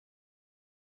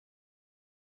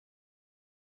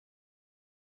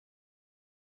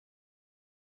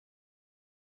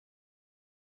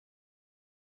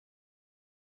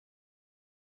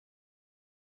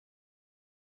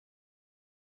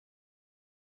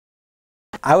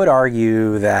I would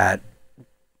argue that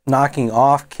knocking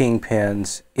off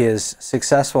kingpins is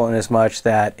successful in as much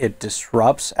that it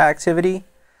disrupts activity,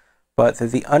 but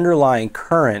that the underlying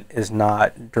current is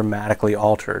not dramatically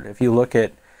altered. If you look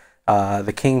at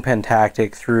the kingpin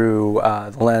tactic through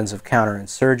the lens of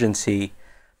counterinsurgency,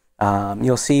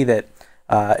 you'll see that,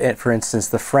 for instance,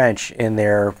 the French in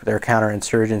their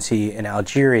counterinsurgency in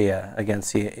Algeria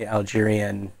against the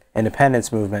Algerian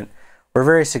independence movement were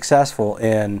very successful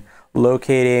in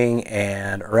locating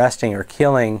and arresting or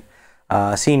killing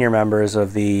senior members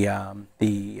of the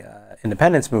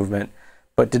independence movement,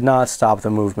 but did not stop the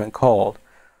movement cold.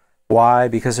 Why?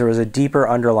 Because there was a deeper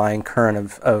underlying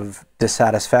current of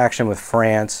dissatisfaction with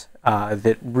France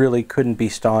that really couldn't be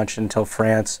staunched until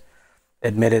France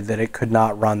admitted that it could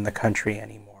not run the country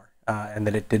anymore, and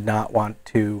that it did not want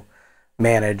to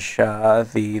manage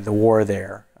the war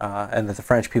there, and that the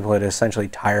French people had essentially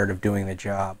tired of doing the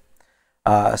job.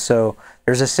 So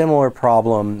there's a similar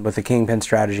problem with the kingpin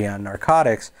strategy on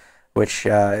narcotics, which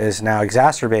is now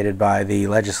exacerbated by the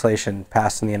legislation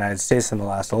passed in the United States in the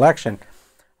last election,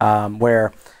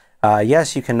 where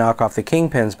yes, you can knock off the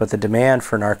kingpins, but the demand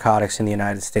for narcotics in the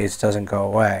United States doesn't go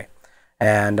away.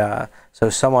 And so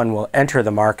someone will enter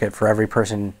the market for every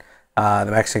person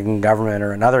the Mexican government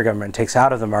or another government takes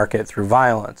out of the market through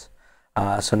violence.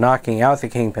 So knocking out the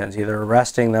kingpins, either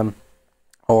arresting them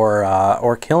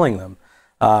or killing them,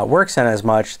 works in as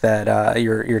much that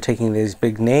you're taking these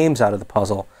big names out of the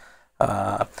puzzle.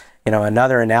 You know,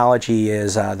 another analogy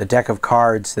is the deck of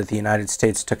cards that the United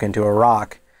States took into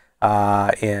Iraq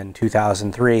in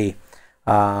 2003,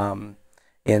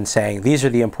 in saying these are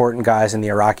the important guys in the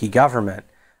Iraqi government.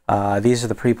 These are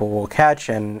the people we'll catch,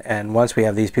 and once we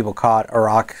have these people caught,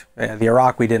 the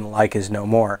Iraq we didn't like is no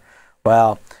more.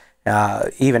 Well,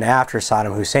 even after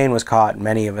Saddam Hussein was caught,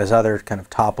 many of his other kind of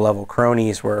top-level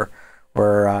cronies were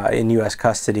in U.S.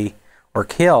 custody or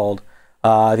killed.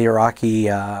 The Iraqi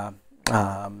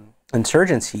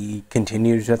insurgency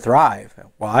continued to thrive.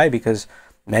 Why? Because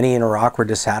many in Iraq were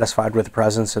dissatisfied with the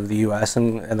presence of the U.S.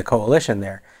 and the coalition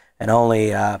there, and only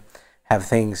have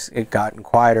things gotten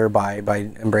quieter by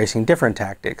embracing different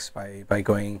tactics, by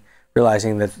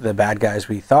realizing that the bad guys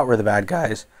we thought were the bad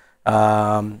guys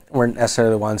weren't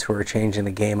necessarily the ones who were changing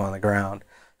the game on the ground.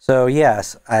 So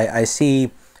yes, I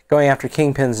see going after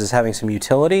kingpins as having some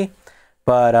utility,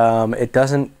 but it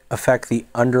doesn't affect the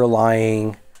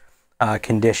underlying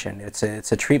condition. It's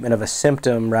a treatment of a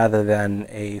symptom rather than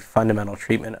a fundamental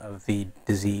treatment of the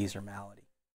disease or malady.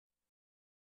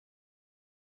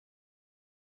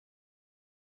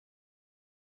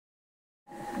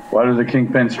 Why does the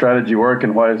kingpin strategy work,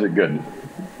 and why is it good?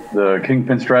 The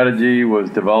kingpin strategy was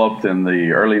developed in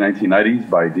the early 1990s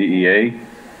by DEA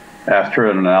after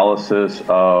an analysis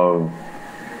of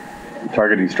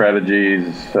targeting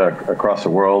strategies across the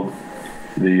world.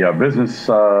 The business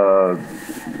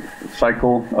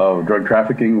cycle of drug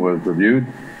trafficking was reviewed,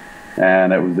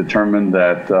 and it was determined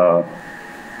that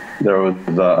there was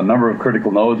a number of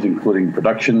critical nodes, including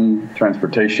production,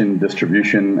 transportation,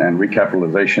 distribution, and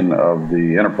recapitalization of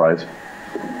the enterprise.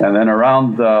 And then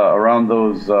around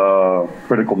those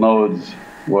critical nodes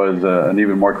was an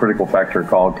even more critical factor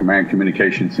called command,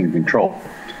 communications, and control.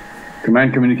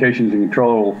 Command, communications, and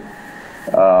control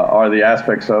are the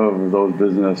aspects of those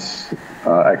business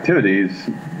activities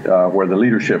where the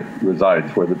leadership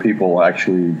resides, where the people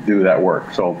actually do that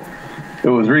work. So it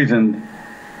was reasoned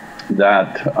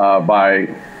that by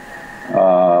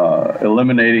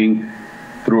eliminating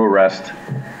through arrest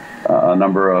a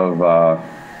number of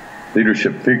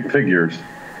leadership figures,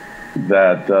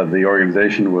 that the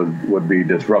organization would be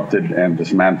disrupted and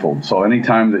dismantled. So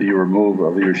anytime that you remove a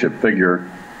leadership figure,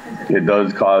 it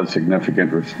does cause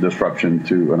significant disruption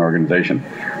to an organization.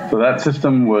 So that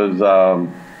system was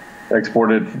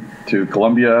exported to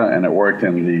Colombia, and it worked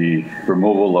in the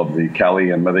removal of the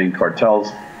Cali and Medellin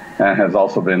cartels, and has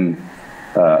also been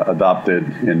adopted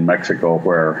in Mexico,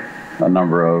 where a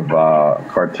number of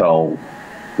cartel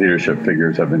leadership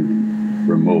figures have been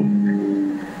removed.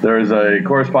 There is a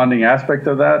corresponding aspect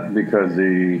of that, because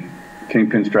the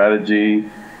kingpin strategy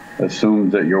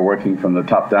assumes that you're working from the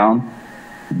top down,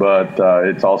 but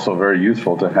it's also very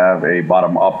useful to have a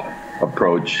bottom-up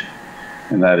approach,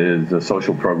 and that is the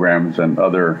social programs and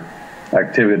other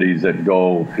activities that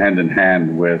go hand in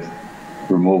hand with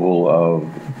removal of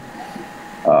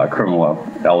criminal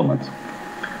elements.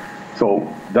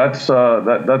 So that's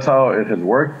how it has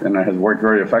worked, and it has worked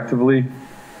very effectively.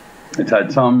 It's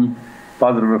had some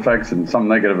positive effects and some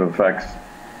negative effects,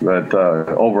 but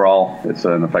overall, it's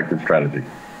an effective strategy.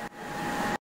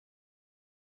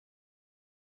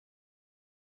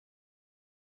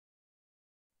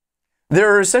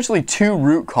 There are essentially two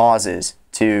root causes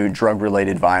to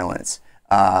drug-related violence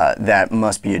that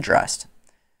must be addressed.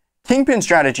 Kingpin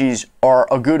strategies are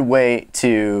a good way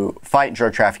to fight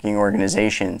drug trafficking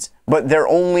organizations, but they're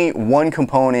only one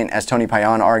component, as Tony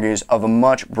Payan argues, of a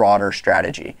much broader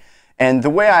strategy. And the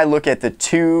way I look at the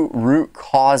two root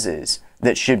causes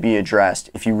that should be addressed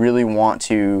if you really want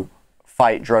to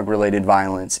fight drug-related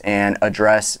violence and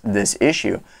address this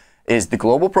issue is the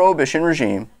global prohibition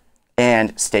regime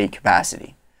and state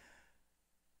capacity.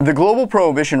 The global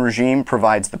prohibition regime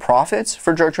provides the profits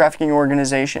for drug trafficking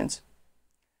organizations,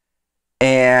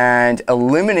 and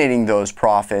eliminating those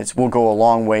profits will go a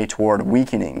long way toward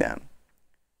weakening them.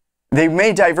 They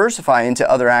may diversify into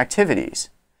other activities,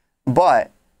 but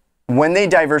when they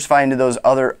diversify into those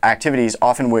other activities,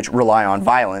 often which rely on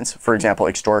violence, for example,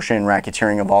 extortion,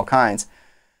 racketeering of all kinds,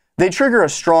 they trigger a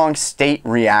strong state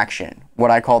reaction, what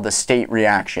I call the state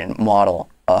reaction model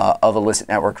of illicit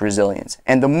network resilience.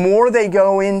 And the more they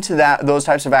go into those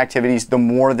types of activities, the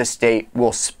more the state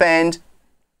will spend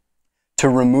to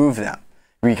remove them,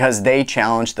 because they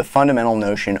challenge the fundamental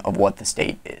notion of what the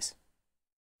state is.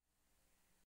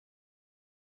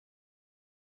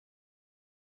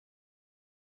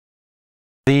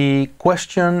 The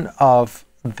question of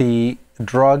the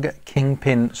drug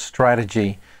kingpin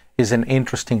strategy is an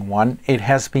interesting one. It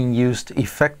has been used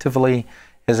effectively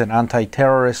as an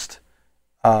anti-terrorist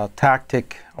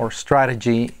tactic or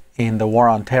strategy in the war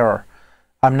on terror.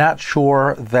 I'm not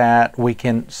sure that we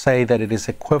can say that it is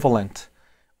equivalent,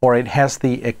 or it has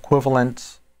the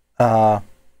equivalent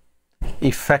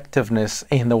effectiveness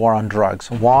in the war on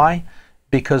drugs. Why?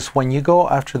 Because when you go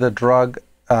after the drug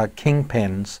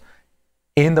kingpins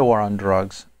in the war on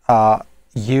drugs,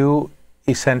 you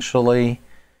essentially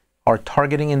are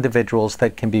targeting individuals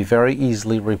that can be very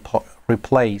easily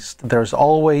replaced. There's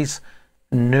always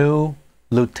new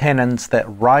lieutenants that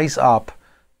rise up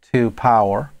to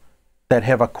power, that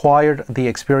have acquired the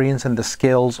experience and the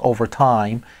skills over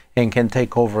time and can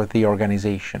take over the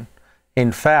organization.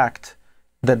 In fact,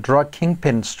 the drug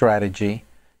kingpin strategy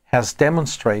has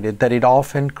demonstrated that it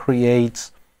often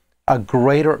creates a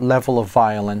greater level of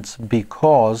violence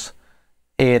because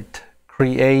it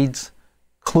creates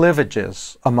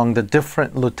cleavages among the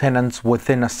different lieutenants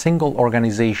within a single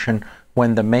organization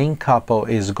when the main capo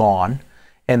is gone,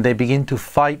 and they begin to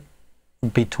fight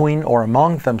between or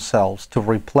among themselves to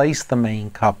replace the main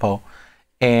capo,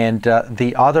 and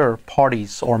the other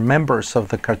parties or members of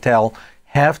the cartel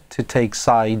have to take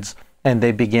sides, and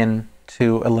they begin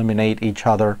to eliminate each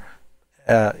other,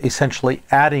 essentially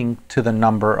adding to the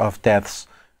number of deaths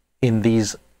in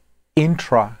these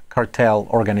intra-cartel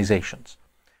organizations.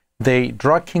 The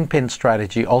drug kingpin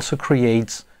strategy also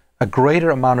creates a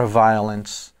greater amount of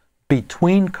violence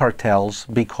between cartels,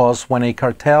 because when a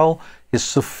cartel is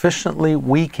sufficiently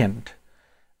weakened,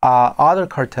 other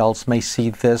cartels may see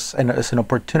this as an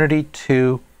opportunity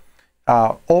to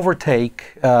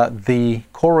overtake the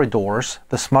corridors,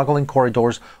 the smuggling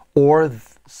corridors, or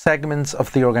segments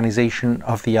of the organization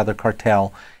of the other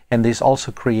cartel, and this also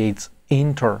creates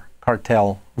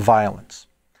inter-cartel violence.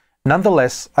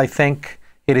 Nonetheless, I think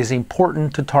it is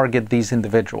important to target these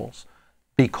individuals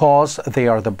because they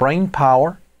are the brain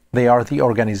power, they are the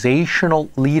organizational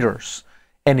leaders,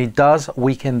 and it does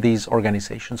weaken these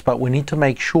organizations. But we need to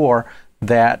make sure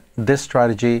that this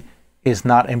strategy is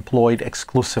not employed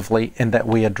exclusively and that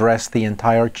we address the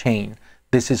entire chain.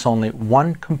 This is only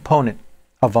one component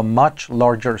of a much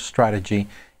larger strategy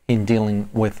in dealing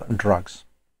with drugs.